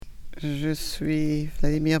Je suis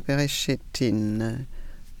Vladimir Perechettin.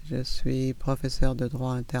 Je suis professeur de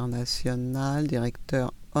droit international,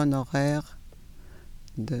 directeur honoraire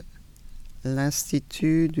de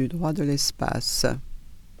l'Institut du droit de l'espace.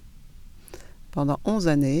 Pendant 11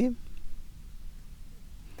 années,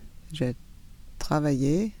 j'ai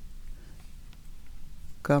travaillé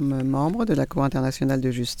comme membre de la Cour internationale de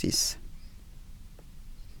justice.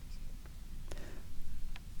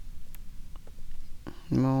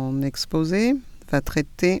 Mon exposé va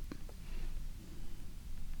traiter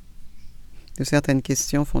de certaines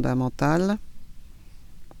questions fondamentales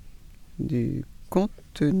du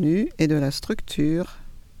contenu et de la structure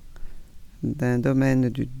d'un domaine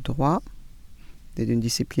du droit et d'une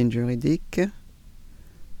discipline juridique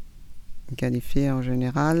qualifiée en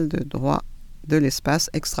général de droit de l'espace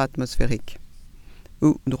extra-atmosphérique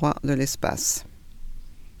ou droit de l'espace.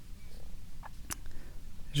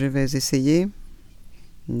 Je vais essayer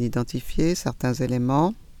d'identifier certains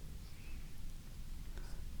éléments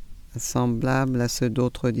semblables à ceux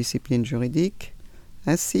d'autres disciplines juridiques,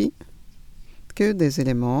 ainsi que des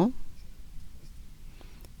éléments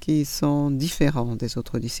qui sont différents des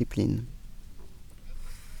autres disciplines.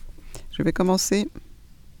 Je vais commencer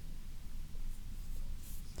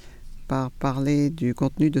par parler du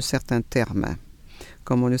contenu de certains termes.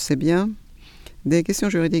 Comme on le sait bien, des questions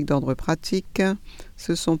juridiques d'ordre pratique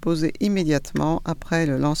se sont posées immédiatement après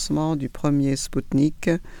le lancement du premier Spoutnik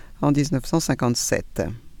en 1957.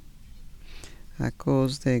 À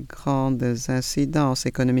cause des grandes incidences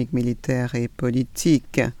économiques, militaires et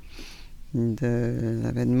politiques de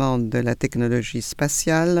l'avènement de la technologie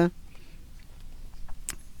spatiale,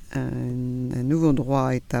 un nouveau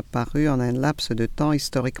droit est apparu en un laps de temps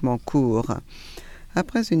historiquement court.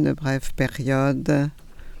 Après une brève période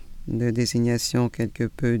de désignation quelque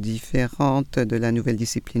peu différente de la nouvelle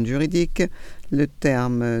discipline juridique, le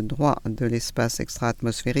terme droit de l'espace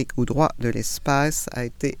extra-atmosphérique ou droit de l'espace a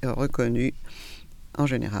été reconnu en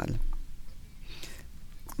général.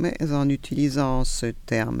 Mais en utilisant ce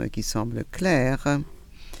terme qui semble clair,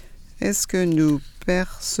 est-ce que nous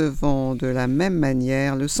percevons de la même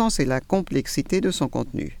manière le sens et la complexité de son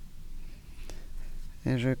contenu?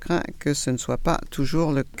 Et je crains que ce ne soit pas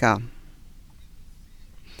toujours le cas.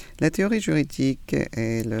 La théorie juridique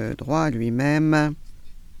et le droit lui-même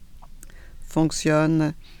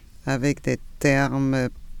fonctionnent avec des termes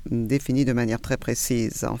définis de manière très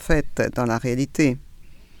précise. En fait, dans la réalité,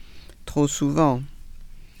 trop souvent,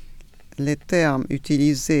 les termes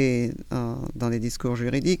utilisés dans les discours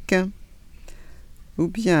juridiques ou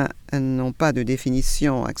bien n'ont pas de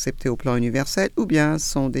définition acceptée au plan universel, ou bien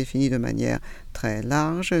sont définis de manière très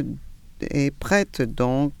large et prêtent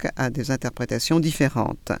donc à des interprétations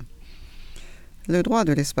différentes. Le droit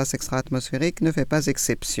de l'espace extra-atmosphérique ne fait pas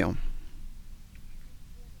exception.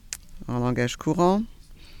 En langage courant,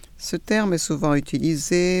 ce terme est souvent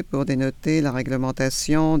utilisé pour dénoter la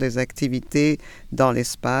réglementation des activités dans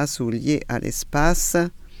l'espace ou liées à l'espace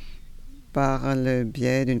par le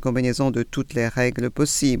biais d'une combinaison de toutes les règles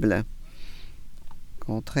possibles,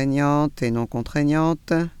 contraignantes et non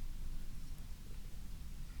contraignantes.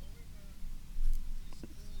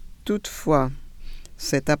 Toutefois,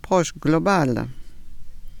 cette approche globale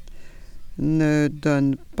ne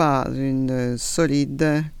donne pas une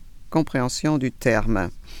solide compréhension du terme.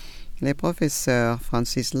 Les professeurs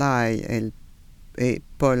Francis Lai et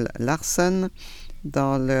Paul Larson,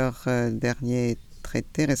 dans leur dernier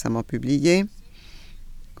traité récemment publié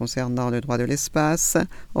concernant le droit de l'espace,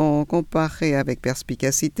 ont comparé avec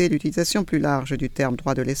perspicacité l'utilisation plus large du terme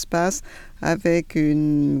droit de l'espace avec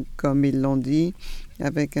comme ils l'ont dit,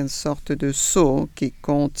 avec une sorte de sceau qui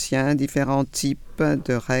contient différents types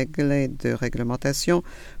de règles et de réglementations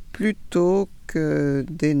plutôt que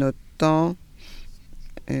dénotant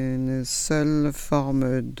une seule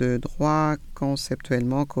forme de droit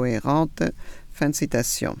conceptuellement cohérente. Fin de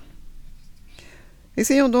citation.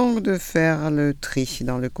 Essayons donc de faire le tri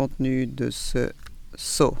dans le contenu de ce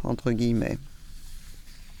sceau, entre guillemets.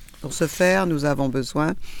 Pour ce faire, nous avons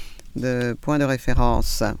besoin de points de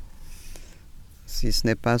référence, si ce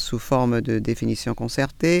n'est pas sous forme de définition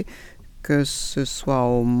concertée, que ce soit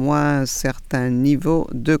au moins un certain niveau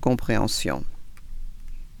de compréhension.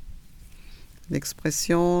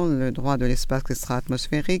 L'expression « le droit de l'espace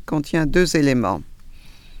extra-atmosphérique » contient deux éléments.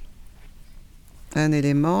 Un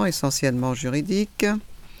élément essentiellement juridique,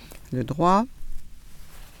 le droit,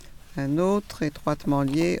 un autre étroitement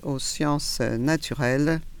lié aux sciences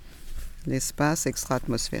naturelles, l'espace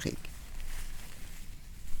extra-atmosphérique.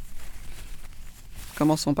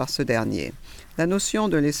 Commençons par ce dernier. La notion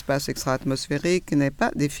de l'espace extra-atmosphérique n'est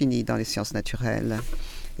pas définie dans les sciences naturelles.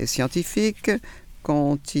 Les scientifiques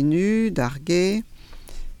continue d'arguer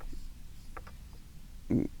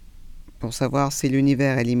pour savoir si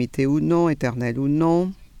l'univers est limité ou non, éternel ou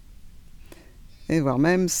non, et voir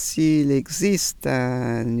même s'il existe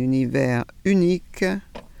un univers unique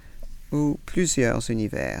ou plusieurs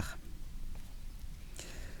univers.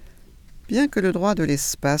 Bien que le droit de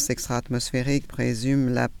l'espace extra-atmosphérique présume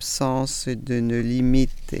l'absence d'une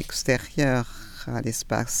limite extérieure à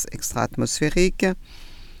l'espace extra-atmosphérique,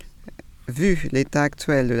 vu l'état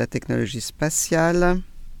actuel de la technologie spatiale,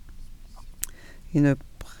 il ne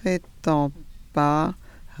prétend pas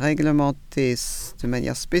réglementer de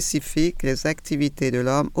manière spécifique les activités de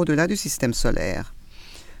l'homme au-delà du système solaire.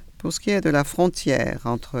 Pour ce qui est de la frontière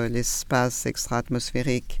entre l'espace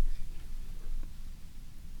extra-atmosphérique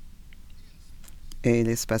et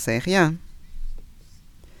l'espace aérien,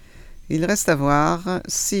 il reste à voir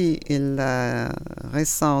si la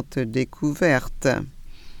récente découverte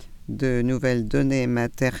de nouvelles données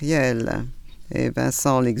matérielles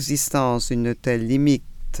évinçant l'existence d'une telle limite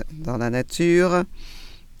dans la nature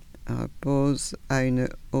repose à une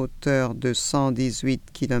hauteur de 118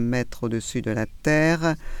 km au-dessus de la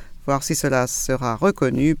Terre, voir si cela sera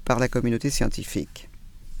reconnu par la communauté scientifique.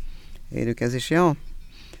 Et le cas échéant,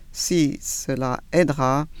 si cela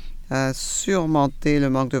aidera à surmonter le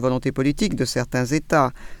manque de volonté politique de certains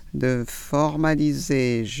États de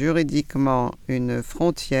formaliser juridiquement une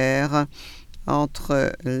frontière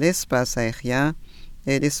entre l'espace aérien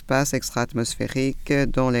et l'espace extra-atmosphérique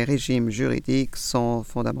dont les régimes juridiques sont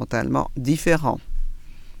fondamentalement différents.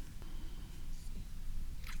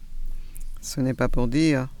 Ce n'est pas pour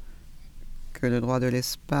dire que le droit de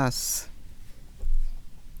l'espace,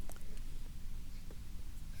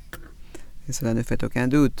 et cela ne fait aucun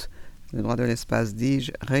doute, le droit de l'espace,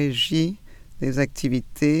 dis-je, régit les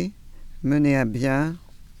activités menées à bien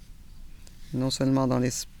non seulement dans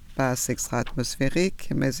l'espace extra-atmosphérique,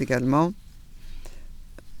 mais également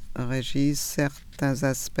régit certains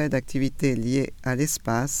aspects d'activités liées à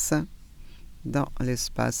l'espace dans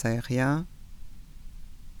l'espace aérien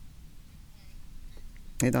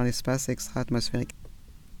et dans l'espace extra-atmosphérique.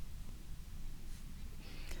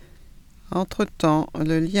 Entre-temps,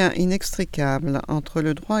 le lien inextricable entre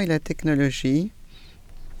le droit et la technologie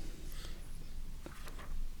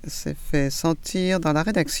s'est fait sentir dans la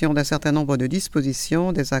rédaction d'un certain nombre de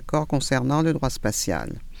dispositions des accords concernant le droit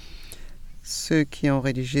spatial. Ceux qui ont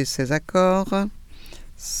rédigé ces accords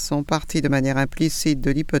sont partis de manière implicite de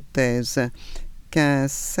l'hypothèse qu'un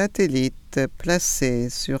satellite placé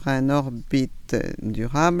sur une orbite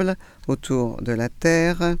durable autour de la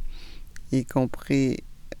Terre, y compris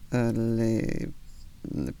les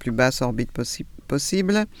plus basses orbites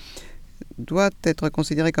possibles, doit être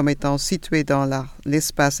considéré comme étant situé dans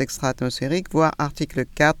l'espace extra-atmosphérique, voire article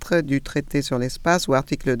 4 du traité sur l'espace ou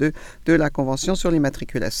article 2 de la Convention sur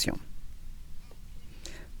l'immatriculation.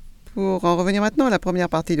 Pour en revenir maintenant à la première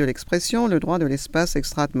partie de l'expression, le droit de l'espace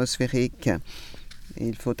extra-atmosphérique.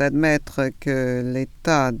 Il faut admettre que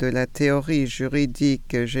l'état de la théorie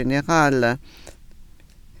juridique générale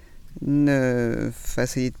ne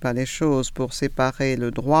facilite pas les choses pour séparer le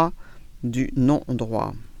droit du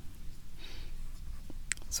non-droit.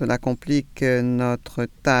 Cela complique notre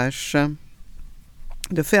tâche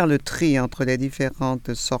de faire le tri entre les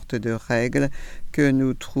différentes sortes de règles que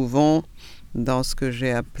nous trouvons dans ce que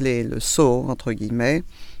j'ai appelé le sceau, entre guillemets,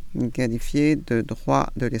 qualifié de droit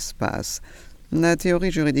de l'espace. La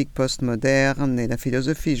théorie juridique postmoderne et la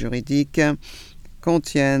philosophie juridique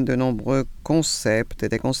contiennent de nombreux concepts et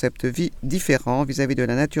des concepts différents vis-à-vis de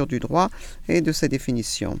la nature du droit et de ses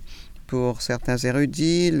définitions. Pour certains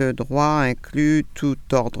érudits, le droit inclut tout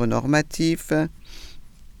ordre normatif,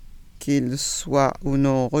 qu'il soit ou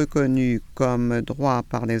non reconnu comme droit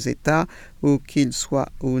par les États ou qu'il soit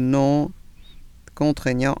ou non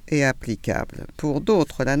contraignant et applicable. Pour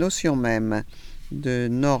d'autres, la notion même de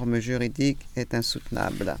normes juridiques est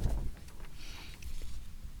insoutenable.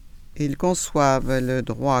 Ils conçoivent le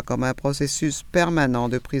droit comme un processus permanent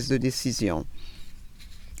de prise de décision,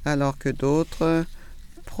 alors que d'autres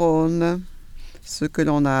prônent ce que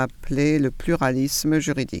l'on a appelé le pluralisme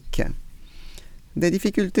juridique. Des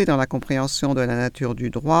difficultés dans la compréhension de la nature du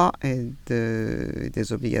droit et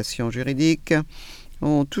des obligations juridiques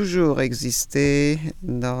ont toujours existé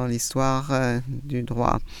dans l'histoire du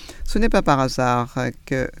droit. Ce n'est pas par hasard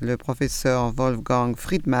que le professeur Wolfgang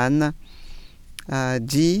Friedmann a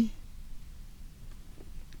dit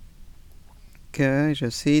que, je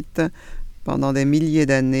cite, « Pendant des milliers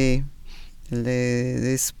d'années,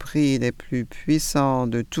 les esprits les plus puissants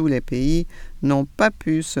de tous les pays n'ont pas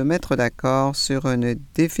pu se mettre d'accord sur une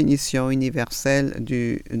définition universelle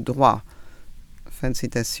du droit. » Fin de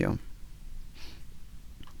citation.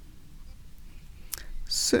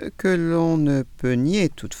 Ce que l'on ne peut nier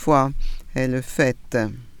toutefois est le fait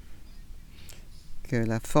que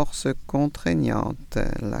la force contraignante,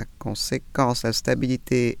 la conséquence, la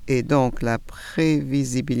stabilité et donc la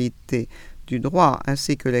prévisibilité du droit,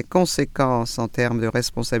 ainsi que les conséquences en termes de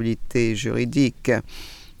responsabilité juridique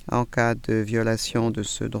en cas de violation de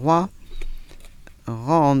ce droit,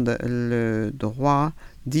 rendent le droit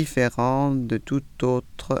différent de tout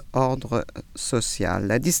autre ordre social.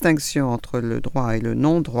 La distinction entre le droit et le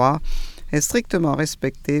non-droit est strictement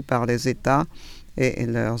respectée par les États et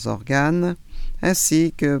leurs organes,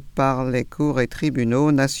 ainsi que par les cours et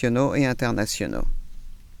tribunaux nationaux et internationaux.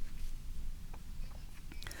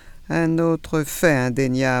 Un autre fait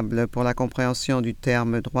indéniable pour la compréhension du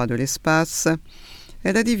terme droit de l'espace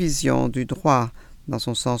est la division du droit, dans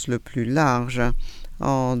son sens le plus large,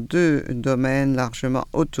 en deux domaines largement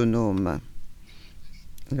autonomes.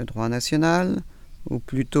 Le droit national, ou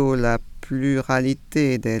plutôt la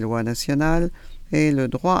pluralité des lois nationales, et le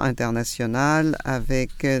droit international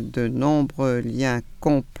avec de nombreux liens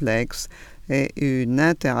complexes et une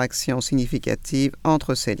interaction significative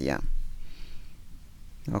entre ces liens.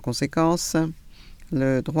 En conséquence,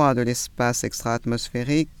 le droit de l'espace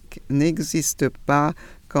extra-atmosphérique n'existe pas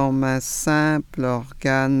comme un simple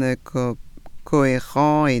organe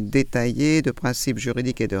cohérent et détaillé de principes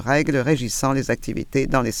juridiques et de règles régissant les activités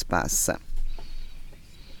dans l'espace.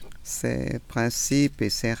 Ces principes et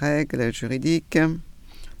ces règles juridiques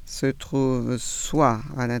se trouvent soit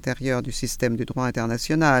à l'intérieur du système du droit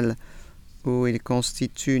international, où ils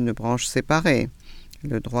constituent une branche séparée,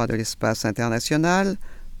 le droit de l'espace international,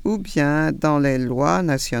 ou bien dans les lois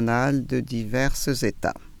nationales de divers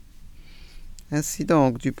États. Ainsi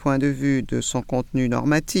donc, du point de vue de son contenu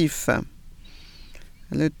normatif,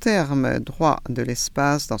 le terme droit de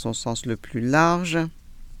l'espace, dans son sens le plus large,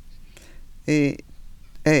 est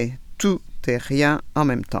tout et rien en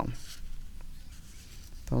même temps.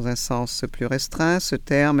 Dans un sens plus restreint, ce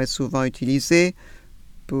terme est souvent utilisé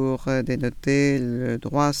pour dénoter le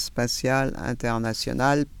droit spatial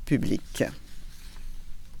international public.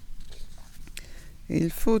 Il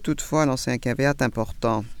faut toutefois lancer un caveat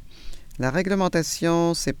important. La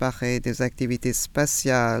réglementation séparée des activités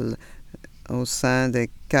spatiales au sein des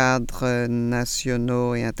cadres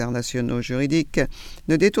nationaux et internationaux juridiques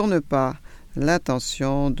ne détourne pas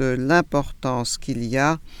l'attention de l'importance qu'il y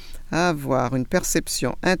a à avoir une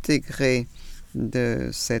perception intégrée de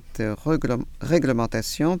cette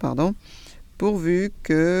réglementation, pourvu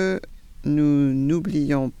que nous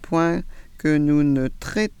n'oublions point que nous ne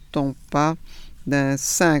traitons pas d'un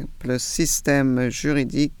simple système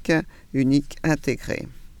juridique unique intégré.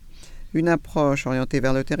 Une approche orientée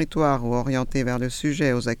vers le territoire ou orientée vers le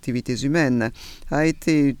sujet aux activités humaines a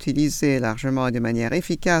été utilisée largement et de manière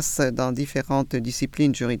efficace dans différentes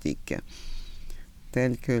disciplines juridiques,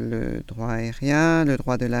 telles que le droit aérien, le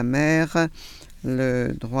droit de la mer,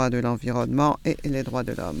 le droit de l'environnement et les droits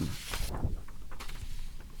de l'homme.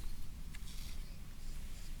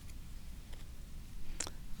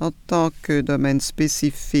 En tant que domaine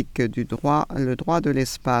spécifique du droit, le droit de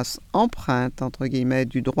l'espace emprunte, entre guillemets,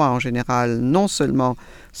 du droit en général, non seulement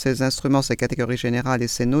ses instruments, ses catégories générales et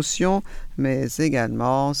ses notions, mais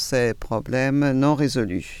également ses problèmes non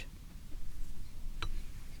résolus.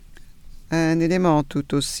 Un élément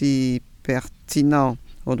tout aussi pertinent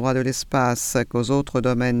au droit de l'espace qu'aux autres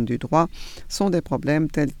domaines du droit sont des problèmes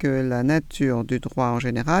tels que la nature du droit en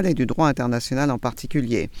général et du droit international en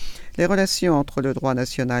particulier. Les relations entre le droit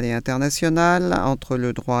national et international, entre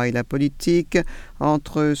le droit et la politique,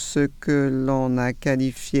 entre ce que l'on a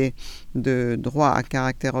qualifié de droit à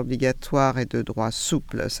caractère obligatoire et de droit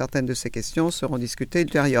souple. Certaines de ces questions seront discutées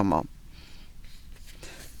ultérieurement.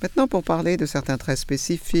 Maintenant, pour parler de certains traits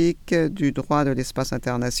spécifiques du droit de l'espace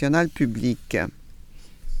international public.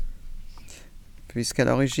 Puisqu'à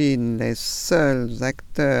l'origine, les seuls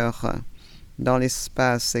acteurs dans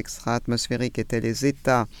l'espace extra-atmosphérique étaient les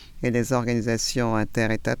États et les organisations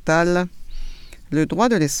interétatales, le droit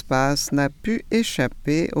de l'espace n'a pu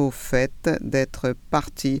échapper au fait d'être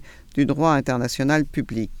partie du droit international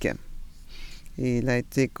public. Il a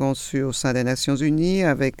été conçu au sein des Nations Unies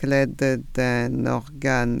avec l'aide d'un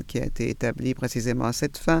organe qui a été établi précisément à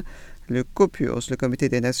cette fin, le COPUOS, le Comité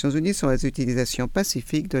des Nations Unies sur les utilisations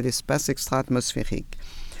pacifiques de l'espace extra-atmosphérique.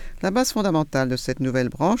 La base fondamentale de cette nouvelle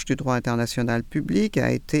branche du droit international public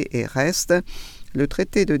a été et reste le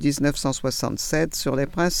traité de 1967 sur les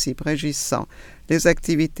principes régissant les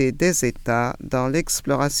activités des États dans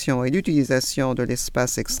l'exploration et l'utilisation de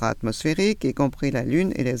l'espace extra-atmosphérique, y compris la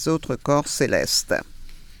Lune et les autres corps célestes.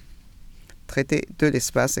 Traité de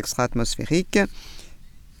l'espace extra-atmosphérique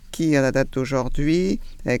qui, à la date d'aujourd'hui,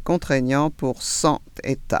 est contraignant pour 100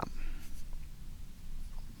 États.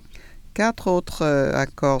 4 autres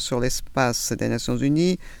accords sur l'espace des Nations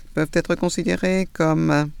Unies peuvent être considérés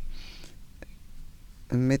comme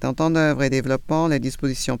mettant en œuvre et développant les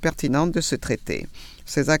dispositions pertinentes de ce traité.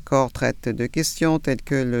 Ces accords traitent de questions telles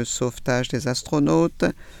que le sauvetage des astronautes,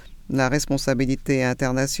 la responsabilité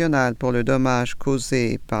internationale pour le dommage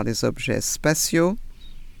causé par les objets spatiaux,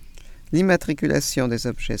 l'immatriculation des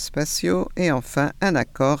objets spatiaux et enfin un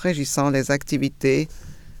accord régissant les activités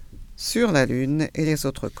sur la Lune et les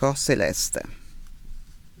autres corps célestes.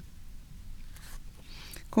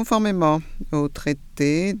 Conformément au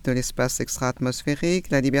traité de l'espace extra-atmosphérique,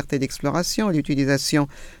 la liberté d'exploration et l'utilisation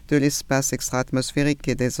de l'espace extra-atmosphérique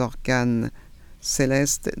et des organes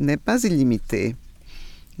célestes n'est pas illimitée.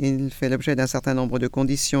 Il fait l'objet d'un certain nombre de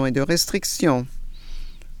conditions et de restrictions,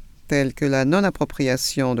 telles que la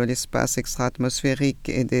non-appropriation de l'espace extra-atmosphérique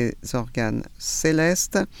et des organes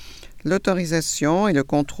célestes, l'autorisation et le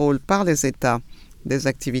contrôle par les États des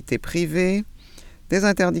activités privées, des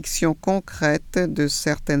interdictions concrètes de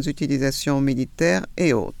certaines utilisations militaires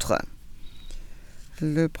et autres.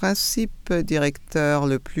 Le principe directeur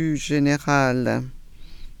le plus général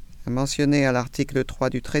mentionné à l'article 3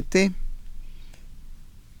 du traité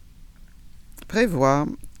prévoit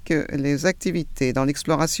que les activités dans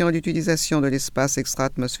l'exploration et l'utilisation de l'espace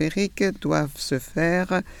extra-atmosphérique doivent se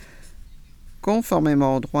faire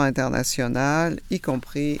conformément au droit international, y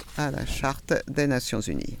compris à la Charte des Nations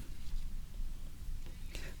Unies.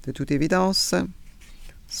 De toute évidence,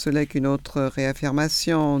 ce n'est qu'une autre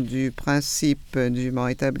réaffirmation du principe dûment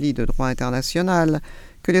établi de droit international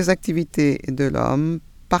que les activités de l'homme,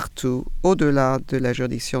 partout au-delà de la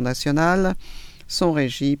juridiction nationale, sont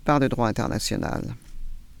régies par le droit international.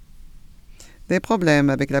 Des problèmes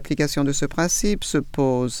avec l'application de ce principe se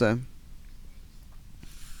posent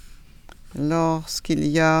lorsqu'il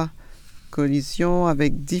y a collision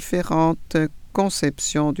avec différentes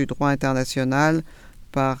conceptions du droit international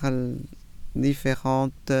par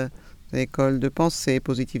différentes écoles de pensée,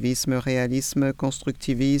 positivisme, réalisme,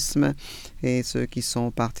 constructivisme et ceux qui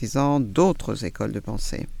sont partisans d'autres écoles de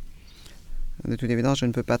pensée. De toute évidence, je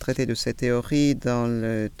ne peux pas traiter de ces théories dans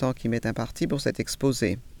le temps qui m'est imparti pour cet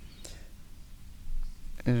exposé.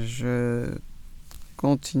 Je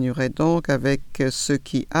continuerai donc avec ce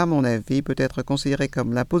qui, à mon avis, peut être considéré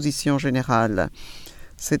comme la position générale,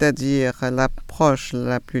 c'est-à-dire l'approche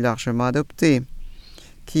la plus largement adoptée,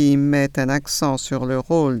 qui met un accent sur le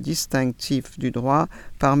rôle distinctif du droit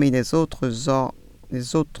parmi les autres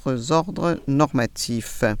ordres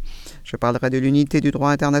normatifs. Je parlerai de l'unité du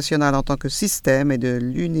droit international en tant que système et de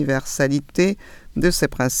l'universalité de ses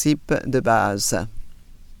principes de base.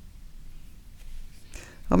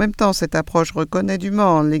 En même temps, cette approche reconnaît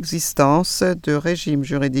dûment l'existence de régimes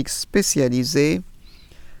juridiques spécialisés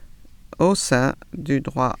au sein du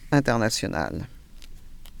droit international.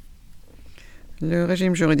 Le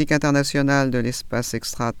régime juridique international de l'espace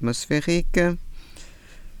extra-atmosphérique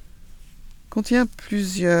contient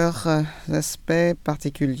plusieurs aspects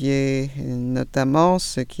particuliers, notamment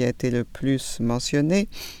ce qui a été le plus mentionné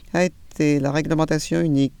a été la réglementation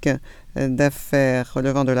unique d'affaires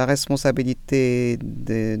relevant de la responsabilité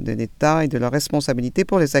de l'État et de la responsabilité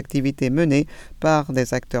pour les activités menées par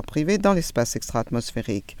des acteurs privés dans l'espace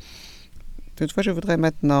extra-atmosphérique. Toutefois, je voudrais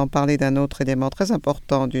maintenant parler d'un autre élément très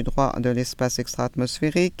important du droit de l'espace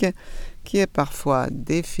extra-atmosphérique qui est parfois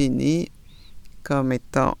défini comme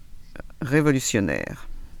étant révolutionnaire.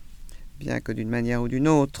 Bien que d'une manière ou d'une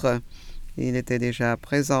autre, il était déjà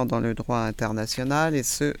présent dans le droit international et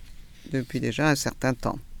ce, depuis déjà un certain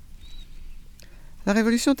temps. La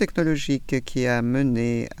révolution technologique qui a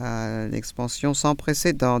mené à l'expansion sans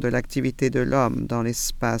précédent de l'activité de l'homme dans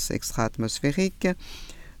l'espace extra-atmosphérique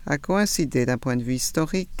a coïncidé d'un point de vue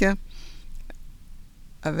historique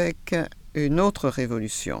avec une autre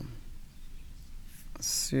révolution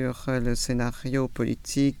sur le scénario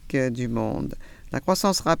politique du monde. La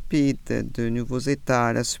croissance rapide de nouveaux États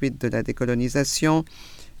à la suite de la décolonisation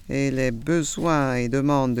et les besoins et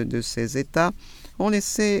demandes de ces États ont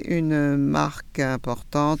laissé une marque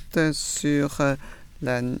importante sur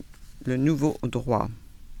le nouveau droit.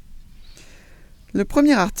 Le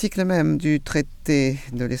premier article même du traité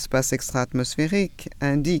de l'espace extra-atmosphérique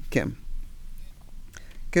indique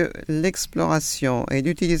que l'exploration et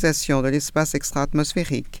l'utilisation de l'espace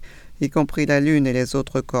extra-atmosphérique, y compris la Lune et les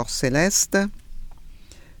autres corps célestes,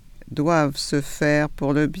 doivent se faire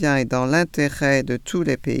pour le bien et dans l'intérêt de tous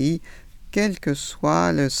les pays, quel que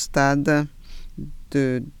soit le stade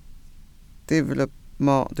de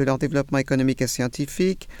leur développement économique et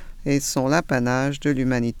scientifique, et sont l'apanage de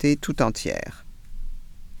l'humanité tout entière.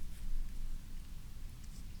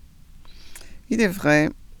 Il est vrai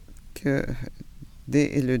que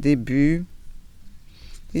dès le début,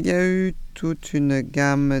 il y a eu toute une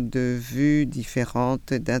gamme de vues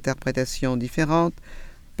différentes, d'interprétations différentes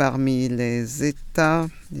parmi les États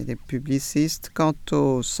et les publicistes quant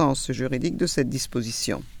au sens juridique de cette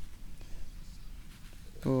disposition.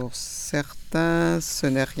 Pour certains, ce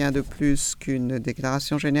n'est rien de plus qu'une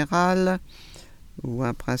déclaration générale ou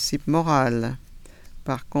un principe moral.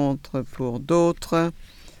 Par contre, pour d'autres,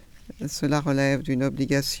 cela relève d'une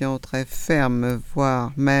obligation très ferme,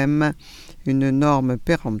 voire même une norme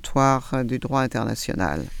péremptoire du droit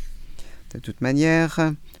international. De toute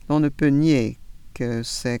manière, on ne peut nier que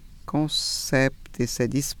ces concepts et ces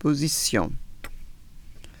dispositions,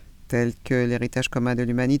 tels que l'héritage commun de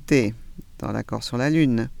l'humanité dans l'accord sur la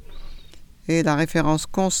Lune, et la référence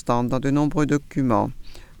constante dans de nombreux documents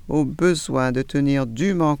au besoin de tenir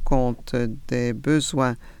dûment compte des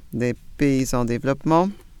besoins des pays en développement,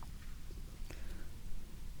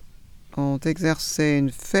 ont exercé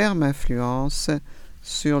une ferme influence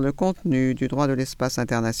sur le contenu du droit de l'espace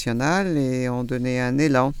international et ont donné un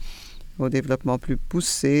élan au développement plus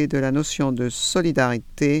poussé de la notion de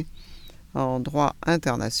solidarité en droit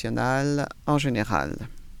international en général.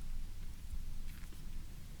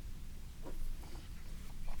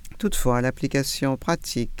 Toutefois, l'application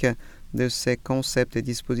pratique de ces concepts et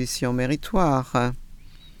dispositions méritoires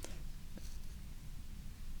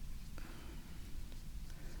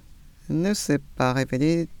ne s'est pas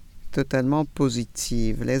révélée totalement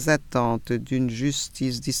positive. Les attentes d'une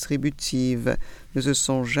justice distributive ne se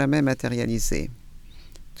sont jamais matérialisées.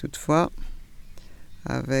 Toutefois,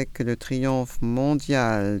 avec le triomphe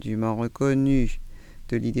mondial dûment reconnu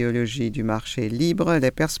de l'idéologie du marché libre,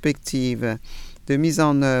 les perspectives de mise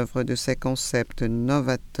en œuvre de ces concepts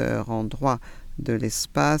novateurs en droit de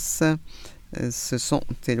l'espace se sont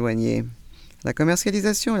éloignées. La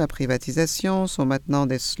commercialisation et la privatisation sont maintenant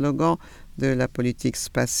des slogans de la politique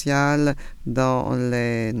spatiale dans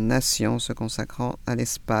les nations se consacrant à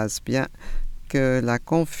l'espace, bien que la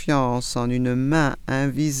confiance en une main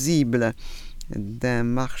invisible d'un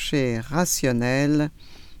marché rationnel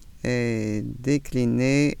est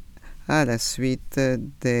déclinée à la suite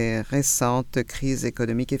des récentes crises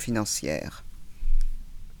économiques et financières.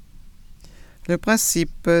 Le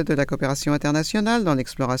principe de la coopération internationale dans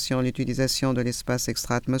l'exploration et l'utilisation de l'espace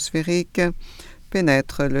extra-atmosphérique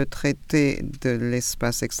pénètre le traité de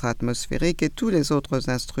l'espace extra-atmosphérique et tous les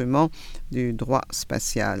autres instruments du droit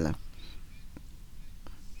spatial.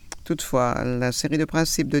 Toutefois, la série de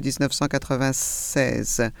principes de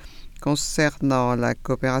 1996 concernant la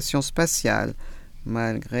coopération spatiale,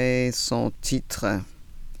 malgré son titre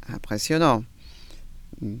impressionnant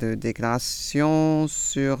de déclaration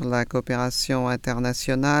sur la coopération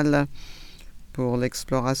internationale pour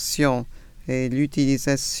l'exploration et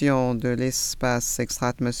l'utilisation de l'espace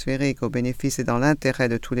extra-atmosphérique au bénéfice et dans l'intérêt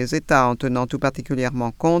de tous les États, en tenant tout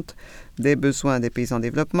particulièrement compte des besoins des pays en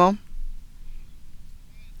développement.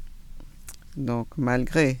 Donc,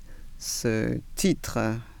 malgré ce titre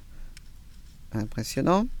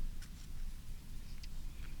impressionnant,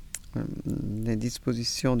 les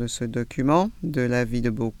dispositions de ce document, de l'avis de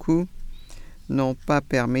beaucoup, n'ont pas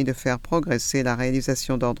permis de faire progresser la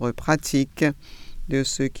réalisation d'ordre pratique de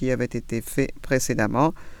ce qui avait été fait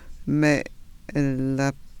précédemment, mais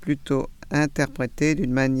l'a plutôt interprété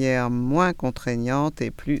d'une manière moins contraignante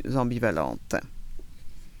et plus ambivalente.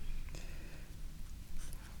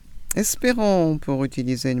 Espérons, pour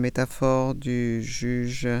utiliser une métaphore du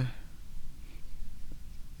juge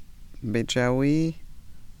Bejaoui,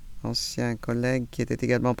 ancien collègue qui était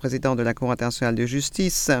également président de la Cour internationale de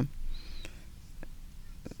justice.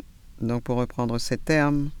 Donc, pour reprendre ces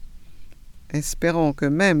termes, espérons que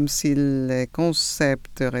même si les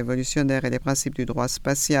concepts révolutionnaires et les principes du droit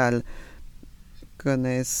spatial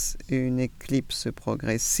connaissent une éclipse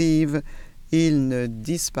progressive, ils ne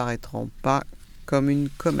disparaîtront pas comme une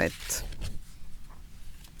comète.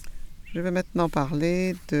 Je vais maintenant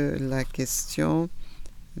parler de la question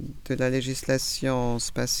de la législation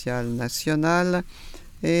spatiale nationale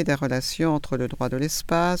et des relations entre le droit de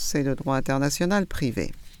l'espace et le droit international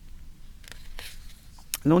privé.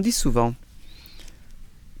 L'on dit souvent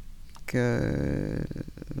que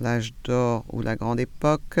l'âge d'or ou la grande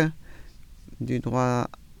époque du droit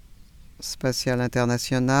spatial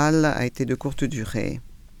international a été de courte durée.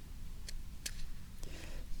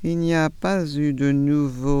 Il n'y a pas eu de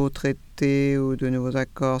nouveaux traités ou de nouveaux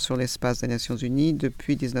accords sur l'espace des Nations Unies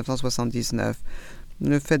depuis 1979.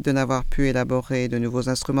 Le fait de n'avoir pu élaborer de nouveaux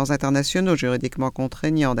instruments internationaux juridiquement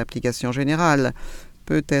contraignants d'application générale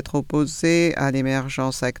peut être opposé à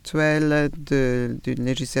l'émergence actuelle d'une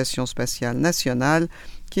législation spatiale nationale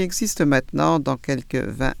qui existe maintenant dans quelques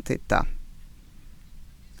 20 États.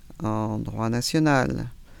 En droit national,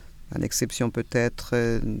 à l'exception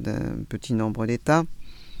peut-être d'un petit nombre d'États,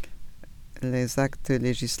 les actes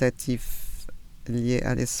législatifs liés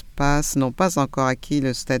à l'espace n'ont pas encore acquis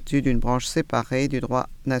le statut d'une branche séparée du droit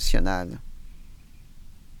national.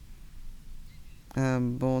 Un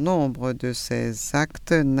bon nombre de ces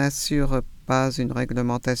actes n'assurent pas une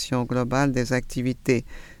réglementation globale des activités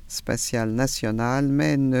spatiales nationales,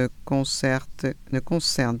 mais ne concernent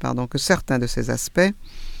que certains de ces aspects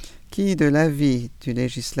qui, de l'avis du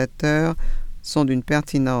législateur, sont d'une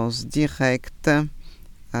pertinence directe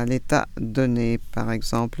à l'état donné, par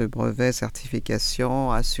exemple brevets,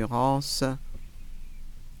 certifications, assurances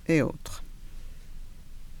et autres.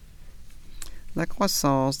 La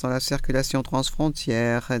croissance dans la circulation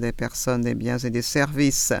transfrontière des personnes, des biens et des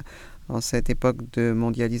services en cette époque de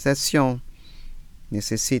mondialisation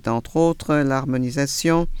nécessite entre autres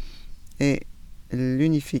l'harmonisation et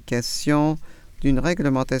l'unification d'une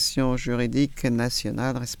réglementation juridique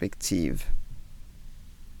nationale respective.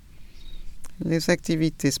 Les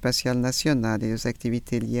activités spatiales nationales et les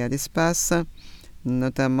activités liées à l'espace,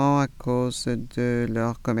 notamment à cause de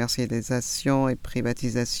leur commercialisation et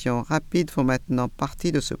privatisation rapide, font maintenant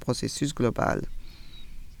partie de ce processus global.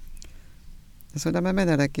 Cela m'amène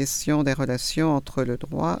à la question des relations entre le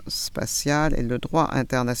droit spatial et le droit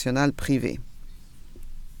international privé.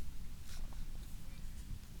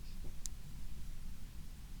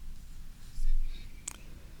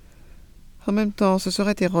 En même temps, ce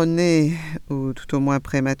serait erroné, ou tout au moins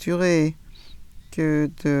prématuré,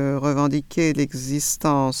 que de revendiquer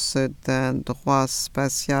l'existence d'un droit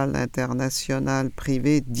spatial international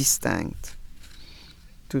privé distinct.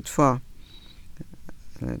 Toutefois,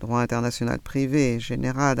 le droit international privé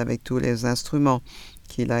général, avec tous les instruments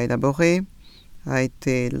qu'il a élaborés, a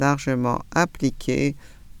été largement appliqué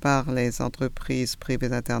par les entreprises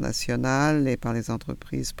privées internationales et par les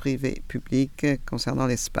entreprises privées publiques concernant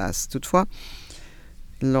l'espace. Toutefois,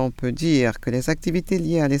 l'on peut dire que les activités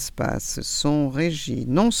liées à l'espace sont régies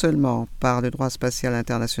non seulement par le droit spatial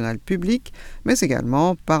international public, mais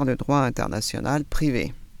également par le droit international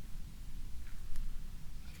privé.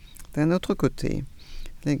 D'un autre côté,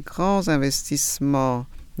 les grands investissements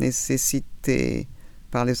nécessités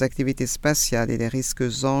par les activités spatiales et les risques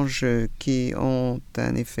enjeux qui ont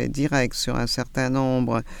un effet direct sur un certain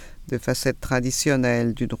nombre de facettes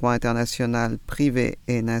traditionnelles du droit international privé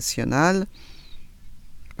et national.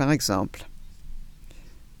 Par exemple,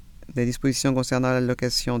 des dispositions concernant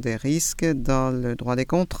l'allocation des risques dans le droit des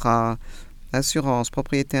contrats, assurance,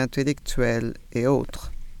 propriété intellectuelle et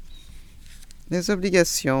autres. Les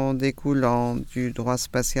obligations découlant du droit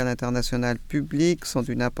spatial international public sont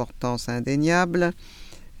d'une importance indéniable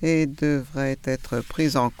et devraient être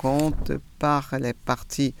prises en compte par les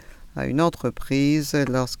parties à une entreprise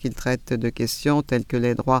lorsqu'ils traitent de questions telles que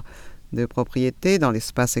les droits de propriété dans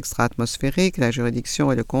l'espace extra-atmosphérique, la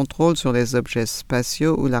juridiction et le contrôle sur les objets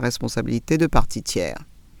spatiaux ou la responsabilité de parties tiers.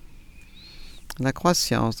 La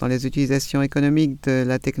croissance dans les utilisations économiques de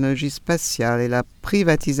la technologie spatiale et la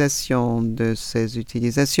privatisation de ces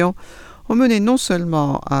utilisations ont mené non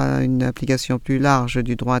seulement à une application plus large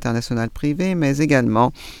du droit international privé, mais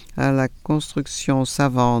également à la construction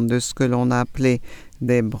savante de ce que l'on a appelé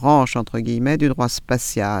des branches, entre guillemets, du droit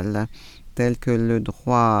spatial, tels que le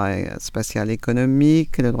droit spatial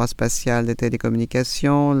économique, le droit spatial des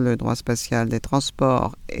télécommunications, le droit spatial des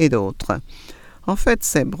transports et d'autres. En fait,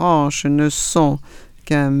 ces branches ne sont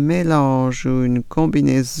qu'un mélange ou une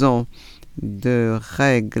combinaison de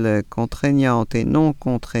règles contraignantes et non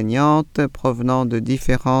contraignantes provenant de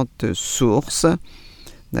différentes sources,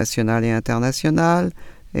 nationales et internationales,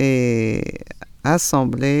 et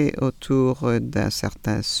assemblées autour d'un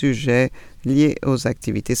certain sujet lié aux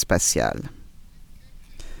activités spatiales.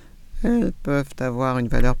 Elles peuvent avoir une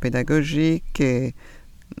valeur pédagogique et,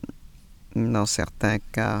 dans certains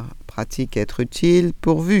cas pratiques, être utiles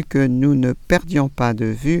pourvu que nous ne perdions pas de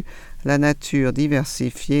vue la nature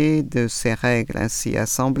diversifiée de ces règles ainsi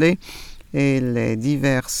assemblées et les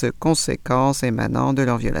diverses conséquences émanant de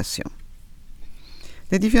leur violation.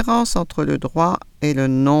 Les différences entre le droit et le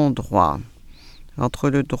non-droit, entre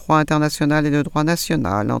le droit international et le droit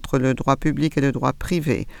national, entre le droit public et le droit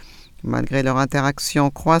privé, malgré leur interaction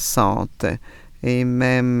croissante et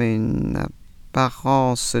même une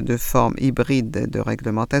apparence de forme hybride de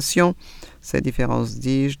réglementation, ces différences,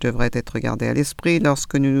 dis-je, devraient être gardées à l'esprit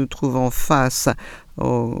lorsque nous nous trouvons face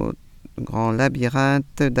au grand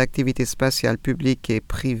labyrinthe d'activités spatiales publiques et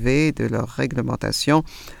privées, de leur réglementation,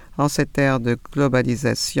 en cette ère de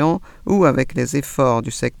globalisation ou avec les efforts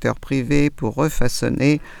du secteur privé pour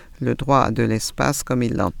refaçonner le droit de l'espace comme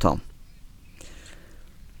il l'entend.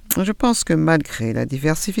 Je pense que malgré la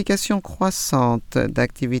diversification croissante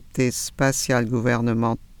d'activités spatiales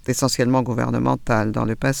essentiellement gouvernementales dans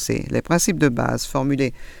le passé, les principes de base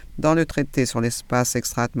formulés dans le traité sur l'espace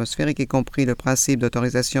extra-atmosphérique, y compris le principe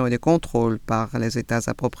d'autorisation et de contrôle par les États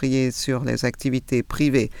appropriés sur les activités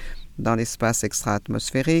privées dans l'espace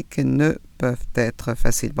extra-atmosphérique, ne peuvent être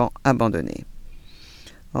facilement abandonnés.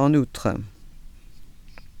 En outre,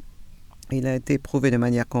 il a été prouvé de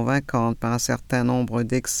manière convaincante par un certain nombre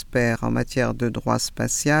d'experts en matière de droit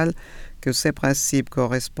spatial que ces principes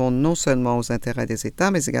correspondent non seulement aux intérêts des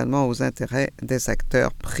États, mais également aux intérêts des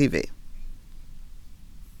acteurs privés.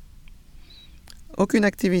 Aucune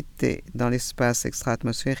activité dans l'espace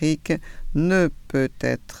extra-atmosphérique ne peut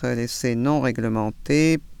être laissée non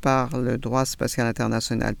réglementée par le droit spatial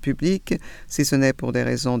international public, si ce n'est pour des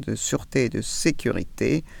raisons de sûreté et de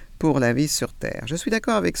sécurité pour la vie sur Terre. Je suis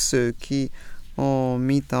d'accord avec ceux qui ont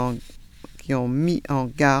mis en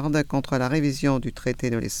garde contre la révision du traité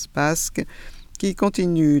de l'espace qui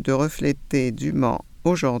continue de refléter dûment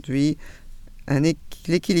aujourd'hui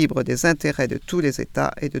l'équilibre des intérêts de tous les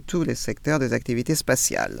États et de tous les secteurs des activités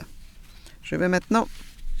spatiales. Je vais maintenant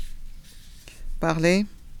parler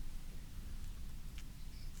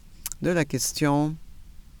de la question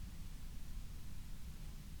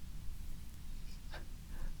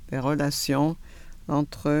des relations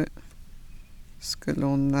entre ce que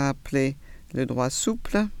l'on a appelé le droit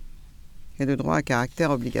souple et le droit à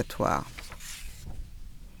caractère obligatoire.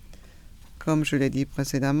 Comme je l'ai dit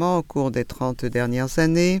précédemment, au cours des 30 dernières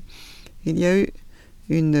années, il y a eu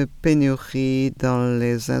une pénurie dans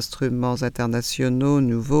les instruments internationaux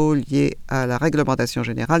nouveaux liés à la réglementation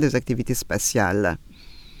générale des activités spatiales.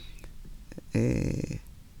 Et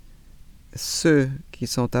ceux qui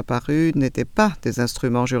sont apparus n'étaient pas des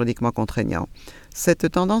instruments juridiquement contraignants. Cette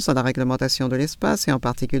tendance à la réglementation de l'espace, et en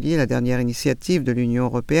particulier la dernière initiative de l'Union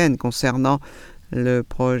européenne concernant le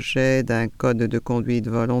projet d'un code de conduite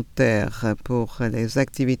volontaire pour les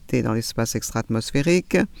activités dans l'espace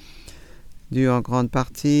extra-atmosphérique, dû en grande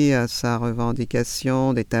partie à sa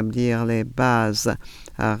revendication d'établir les bases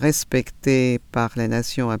à respecter par les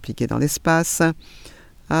nations impliquées dans l'espace,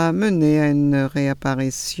 a mené à une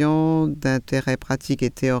réapparition d'intérêts pratiques et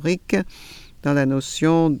théoriques dans la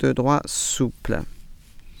notion de droit souple.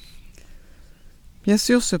 Bien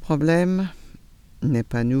sûr, ce problème n'est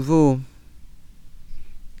pas nouveau,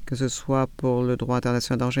 que ce soit pour le droit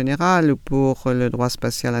international en général ou pour le droit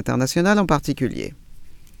spatial international en particulier.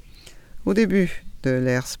 Au début de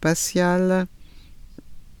l'ère spatiale,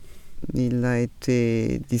 il a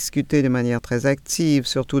été discuté de manière très active,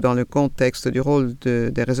 surtout dans le contexte du rôle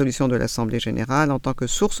des résolutions de l'Assemblée générale en tant que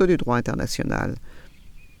source du droit international.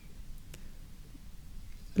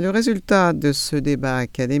 Le résultat de ce débat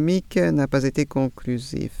académique n'a pas été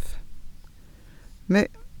conclusif, mais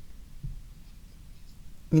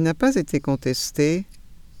il n'a pas été contesté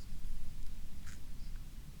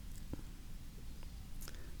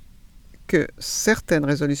que certaines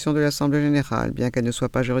résolutions de l'Assemblée générale, bien qu'elles ne soient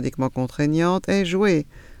pas juridiquement contraignantes, aient joué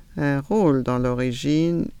un rôle dans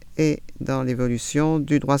l'origine et dans l'évolution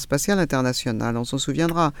du droit spatial international. On s'en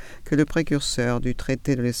souviendra que le précurseur du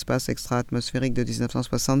traité de l'espace extra-atmosphérique de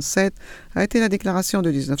 1967 a été la déclaration de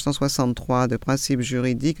 1963 de principes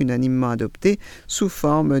juridiques unanimement adoptés sous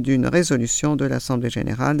forme d'une résolution de l'Assemblée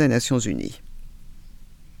générale des Nations unies.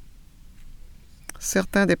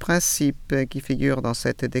 Certains des principes qui figurent dans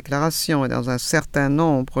cette déclaration et dans un certain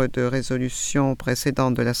nombre de résolutions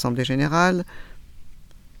précédentes de l'Assemblée générale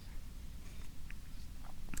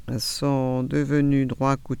sont devenus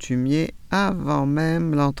droit coutumier avant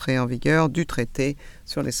même l'entrée en vigueur du traité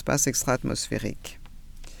sur l'espace extra-atmosphérique.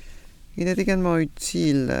 Il est également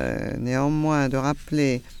utile, néanmoins, de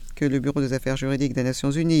rappeler que le Bureau des affaires juridiques des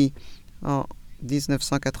Nations unies, en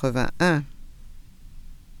 1981,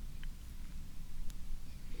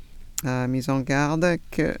 a mis en garde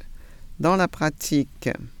que, dans la pratique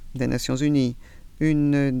des Nations unies,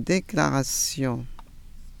 une déclaration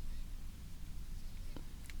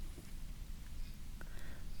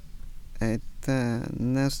est un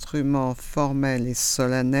instrument formel et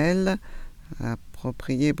solennel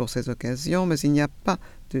approprié pour ces occasions, mais il n'y a pas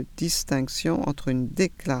de distinction entre une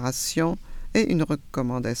déclaration et une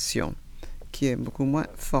recommandation, qui est beaucoup moins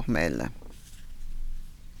formelle.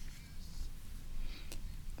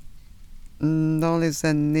 Dans les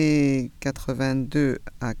années 82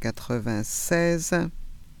 à 96,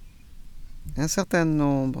 un certain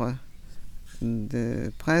nombre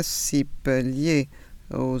de principes liés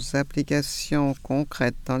aux applications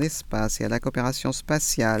concrètes dans l'espace et à la coopération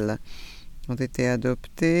spatiale ont été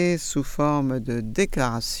adoptées sous forme de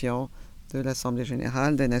déclaration de l'Assemblée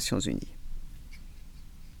générale des Nations unies.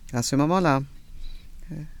 À ce moment-là,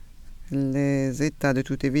 les États, de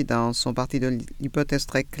toute évidence, sont partis de l'hypothèse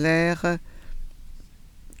très claire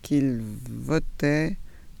qu'ils votaient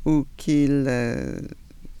ou qu'ils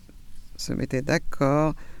se mettaient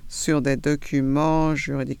d'accord sur des documents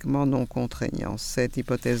juridiquement non contraignants. Cette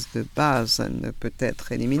hypothèse de base ne peut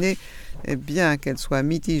être éliminée, et bien qu'elle soit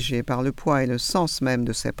mitigée par le poids et le sens même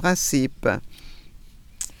de ces principes.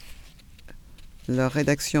 Leur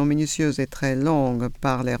rédaction minutieuse et très longue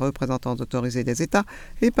par les représentants autorisés des États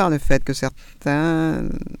et par le fait que certains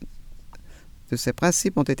de ces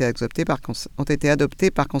principes ont été adoptés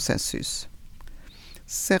par consensus.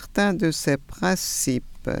 Certains de ces principes,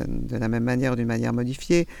 de la même manière ou d'une manière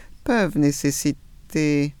modifiée, peuvent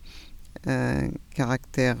nécessiter un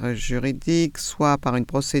caractère juridique, soit par une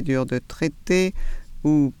procédure de traité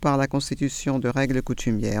ou par la constitution de règles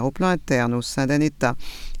coutumières. Au plan interne, au sein d'un État,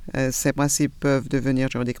 ces principes peuvent devenir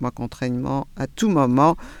juridiquement contraignants à tout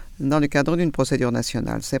moment dans le cadre d'une procédure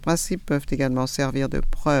nationale. Ces principes peuvent également servir de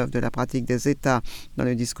preuve de la pratique des États dans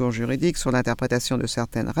le discours juridique sur l'interprétation de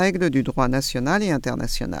certaines règles du droit national et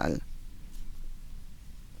international.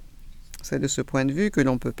 C'est de ce point de vue que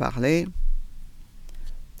l'on peut parler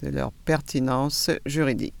de leur pertinence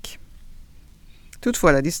juridique.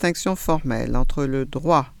 Toutefois, la distinction formelle entre le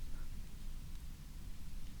droit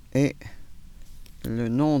et le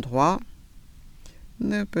non-droit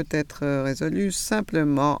ne peut être résolue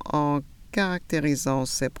simplement en caractérisant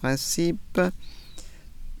ces principes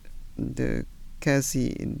de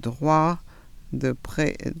quasi-droit, de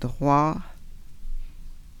pré-droit.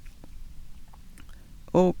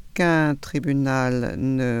 Aucun tribunal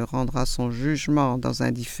ne rendra son jugement dans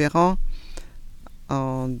un différend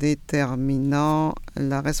en déterminant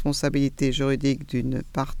la responsabilité juridique d'une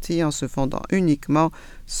partie en se fondant uniquement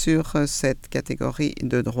sur cette catégorie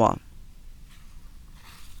de droit.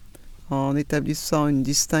 En établissant une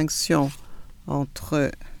distinction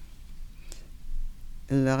entre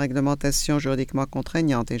la réglementation juridiquement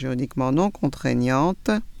contraignante et juridiquement non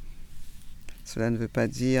contraignante, cela ne veut pas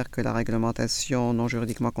dire que la réglementation non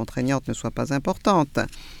juridiquement contraignante ne soit pas importante.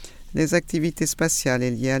 Les activités spatiales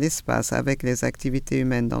et liées à l'espace avec les activités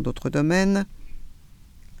humaines dans d'autres domaines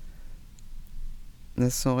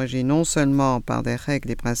sont régies non seulement par des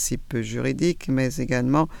règles et principes juridiques, mais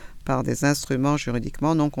également par des instruments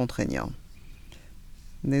juridiquement non contraignants.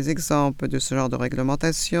 Des exemples de ce genre de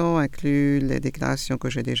réglementation incluent les déclarations que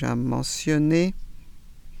j'ai déjà mentionnées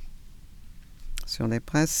sur les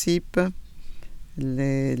principes,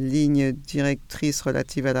 les lignes directrices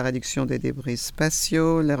relatives à la réduction des débris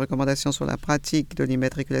spatiaux, les recommandations sur la pratique de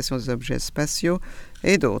l'immatriculation des objets spatiaux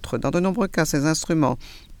et d'autres. Dans de nombreux cas, ces instruments,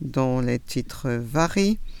 dont les titres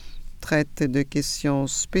varient, traitent de questions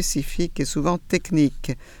spécifiques et souvent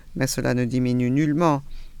techniques, mais cela ne diminue nullement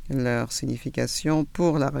leur signification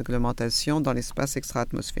pour la réglementation dans l'espace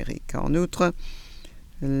extra-atmosphérique. En outre,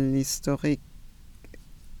 l'historique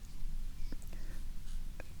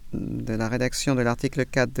de la rédaction de l'article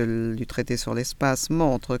 4 du traité sur l'espace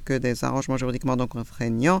montre que des arrangements juridiquement non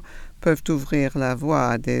contraignants peuvent ouvrir la voie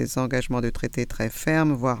à des engagements de traité très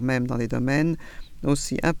fermes, voire même dans des domaines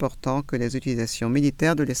aussi importants que les utilisations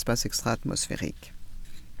militaires de l'espace extra-atmosphérique.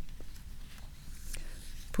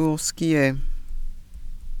 Pour ce qui est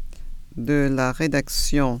de la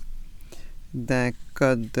rédaction d'un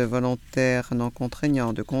code volontaire non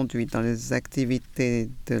contraignant de conduite dans les activités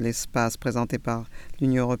de l'espace présenté par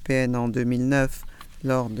l'Union européenne en 2009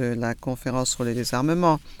 lors de la conférence sur le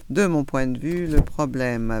désarmement. De mon point de vue, le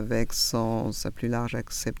problème avec sa plus large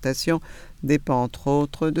acceptation dépend entre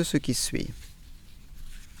autres de ce qui suit.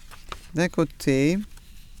 D'un côté,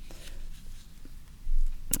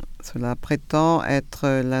 cela prétend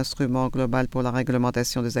être l'instrument global pour la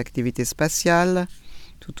réglementation des activités spatiales,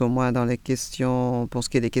 tout au moins dans les questions, pour ce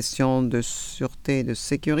qui est des questions de sûreté et de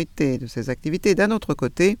sécurité de ces activités. D'un autre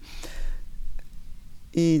côté,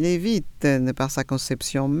 il évite, par sa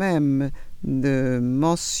conception même, de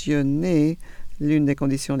mentionner l'une des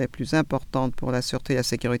conditions les plus importantes pour la sûreté et la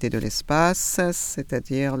sécurité de l'espace,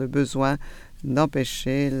 c'est-à-dire le besoin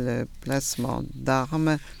d'empêcher le placement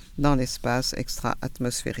d'armes dans l'espace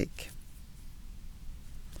extra-atmosphérique.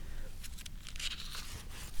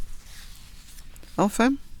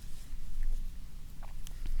 Enfin,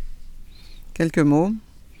 quelques mots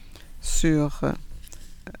sur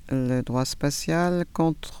le droit spatial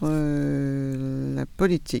contre la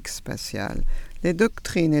politique spatiale. Les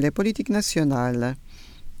doctrines et les politiques nationales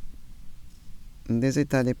des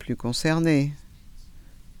États les plus concernés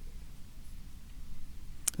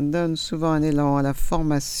donne souvent un élan à la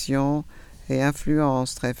formation et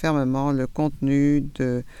influence très fermement le contenu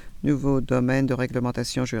de nouveaux domaines de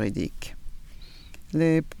réglementation juridique.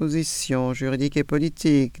 Les positions juridiques et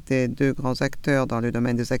politiques des deux grands acteurs dans le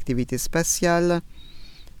domaine des activités spatiales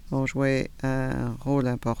ont joué un rôle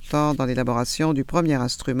important dans l'élaboration du premier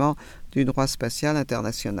instrument du droit spatial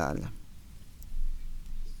international.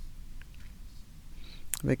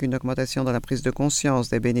 Avec une augmentation dans la prise de conscience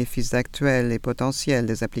des bénéfices actuels et potentiels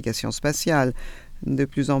des applications spatiales, de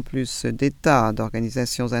plus en plus d'États,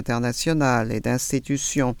 d'organisations internationales et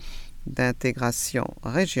d'institutions d'intégration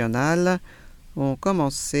régionale ont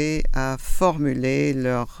commencé à formuler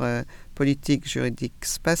leur politique juridique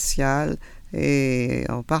spatiale et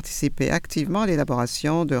ont participé activement à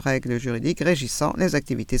l'élaboration de règles juridiques régissant les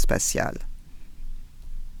activités spatiales.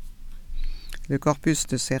 Le corpus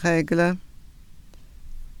de ces règles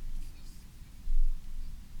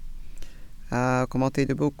a augmenté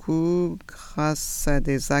de beaucoup grâce à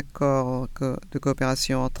des accords de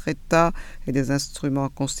coopération entre États et des instruments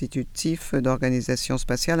constitutifs d'organisations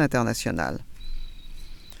spatiales internationales.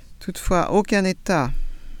 Toutefois, aucun État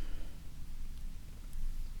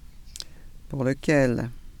pour lequel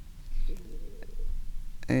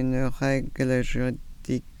une règle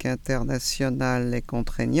juridique internationale est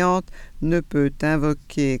contraignante ne peut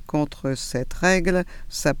invoquer contre cette règle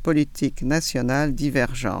sa politique nationale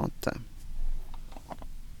divergente.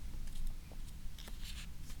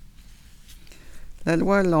 La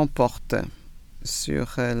loi l'emporte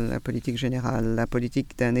sur la politique générale. La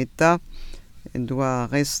politique d'un État doit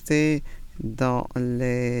rester dans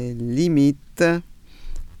les limites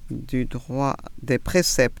du droit, des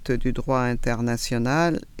préceptes du droit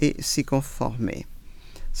international et s'y conformer.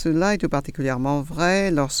 Cela est tout particulièrement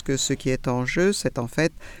vrai lorsque ce qui est en jeu, c'est en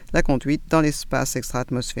fait la conduite dans l'espace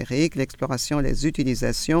extra-atmosphérique, l'exploration et les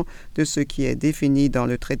utilisations de ce qui est défini dans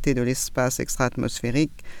le traité de l'espace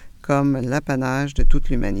extra-atmosphérique comme l'apanage de toute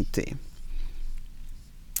l'humanité.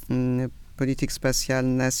 Une politique spatiale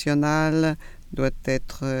nationale doit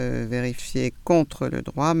être vérifiée contre le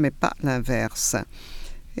droit, mais pas l'inverse.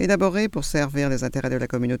 Élaboré pour servir les intérêts de la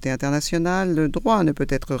communauté internationale, le droit ne peut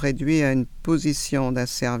être réduit à une position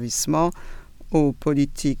d'asservissement aux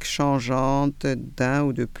politiques changeantes d'un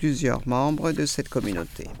ou de plusieurs membres de cette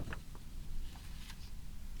communauté.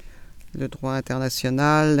 Le droit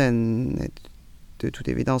international n'est de toute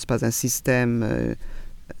évidence pas un système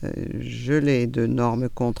gelé de normes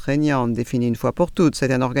contraignantes définies une fois pour toutes.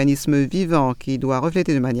 C'est un organisme vivant qui doit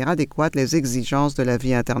refléter de manière adéquate les exigences de la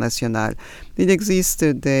vie internationale. Il existe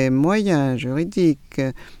des moyens juridiques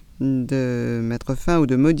de mettre fin ou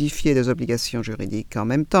de modifier les obligations juridiques en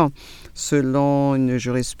même temps. Selon une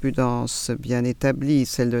jurisprudence bien établie,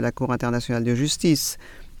 celle de la Cour internationale de justice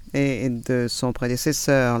et de son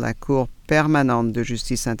prédécesseur, la Cour permanente de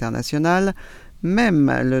justice internationale,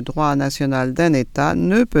 même le droit national d'un État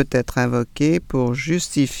ne peut être invoqué pour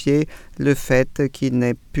justifier le fait qu'il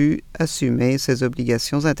n'ait pu assumer ses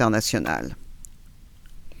obligations internationales.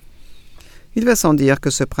 Il va sans dire que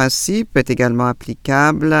ce principe est également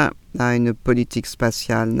applicable à une politique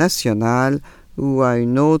spatiale nationale ou à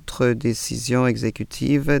une autre décision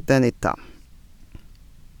exécutive d'un État.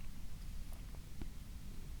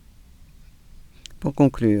 Pour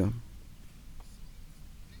conclure,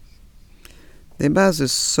 des bases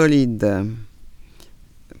solides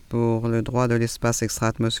pour le droit de l'espace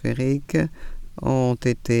extra-atmosphérique ont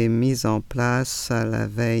été mises en place à la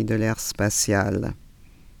veille de l'ère spatiale.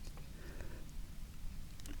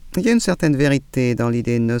 Il y a une certaine vérité dans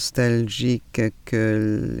l'idée nostalgique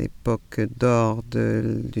que l'époque d'or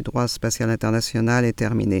du droit spatial international est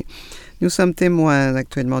terminée. Nous sommes témoins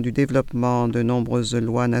actuellement du développement de nombreuses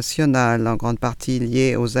lois nationales, en grande partie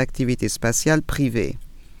liées aux activités spatiales privées.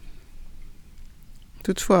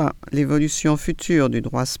 Toutefois, l'évolution future du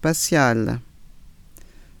droit spatial,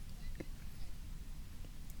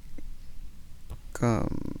 comme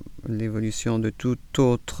l'évolution de tout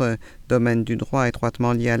autre domaine du droit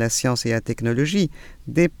étroitement lié à la science et à la technologie,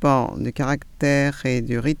 dépend du caractère et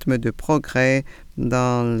du rythme de progrès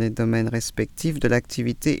dans les domaines respectifs de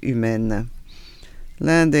l'activité humaine.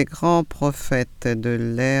 L'un des grands prophètes de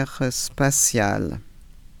l'ère spatiale,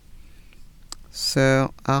 Sir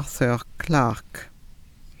Arthur Clarke,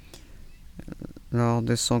 lors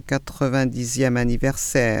de son 90e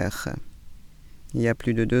anniversaire, il y a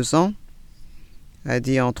plus de 2 ans, a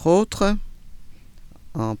dit entre autres,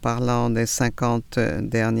 en parlant des 50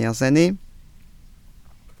 dernières années,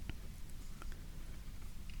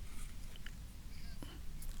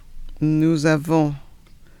 « Nous avons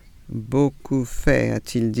beaucoup fait,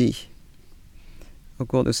 a-t-il dit, au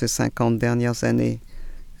cours de ces 50 dernières années,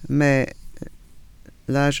 mais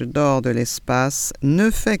l'âge d'or de l'espace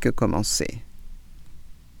ne fait que commencer.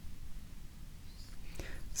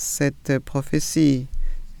 Cette prophétie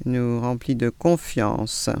nous remplit de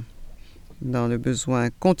confiance dans le besoin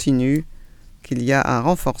continu qu'il y a à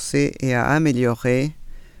renforcer et à améliorer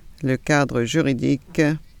le cadre juridique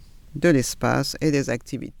de l'espace et des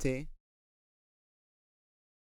activités